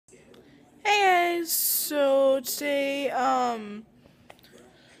guys. So today,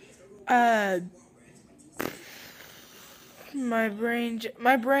 my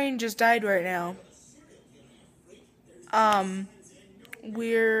brain just died right now.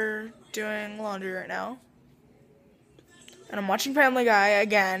 We're doing laundry right now, and I'm watching Family Guy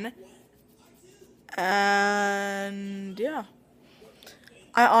again. And yeah,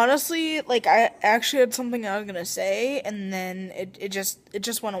 I honestly I actually had something I was gonna say, and then it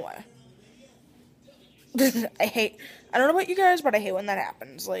just went away. I don't know about you guys, but I hate when that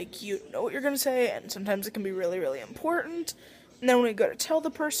happens. Like, you know what you're gonna say, and sometimes it can be really, really important. And then when you go to tell the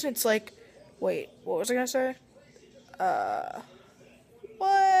person, it's like, wait, what was I gonna say?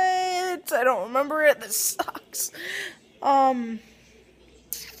 What? I don't remember it. This sucks. Um,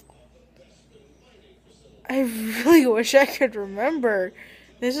 I really wish I could remember.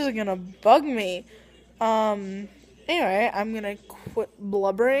 This is gonna bug me. Anyway, I'm gonna quit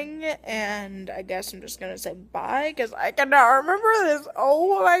blubbering, and I guess I'm just gonna say bye, because I cannot remember this.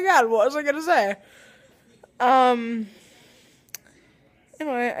 Oh my god, what was I gonna say? Um,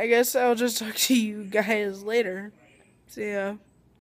 anyway, I guess I'll just talk to you guys later. See ya.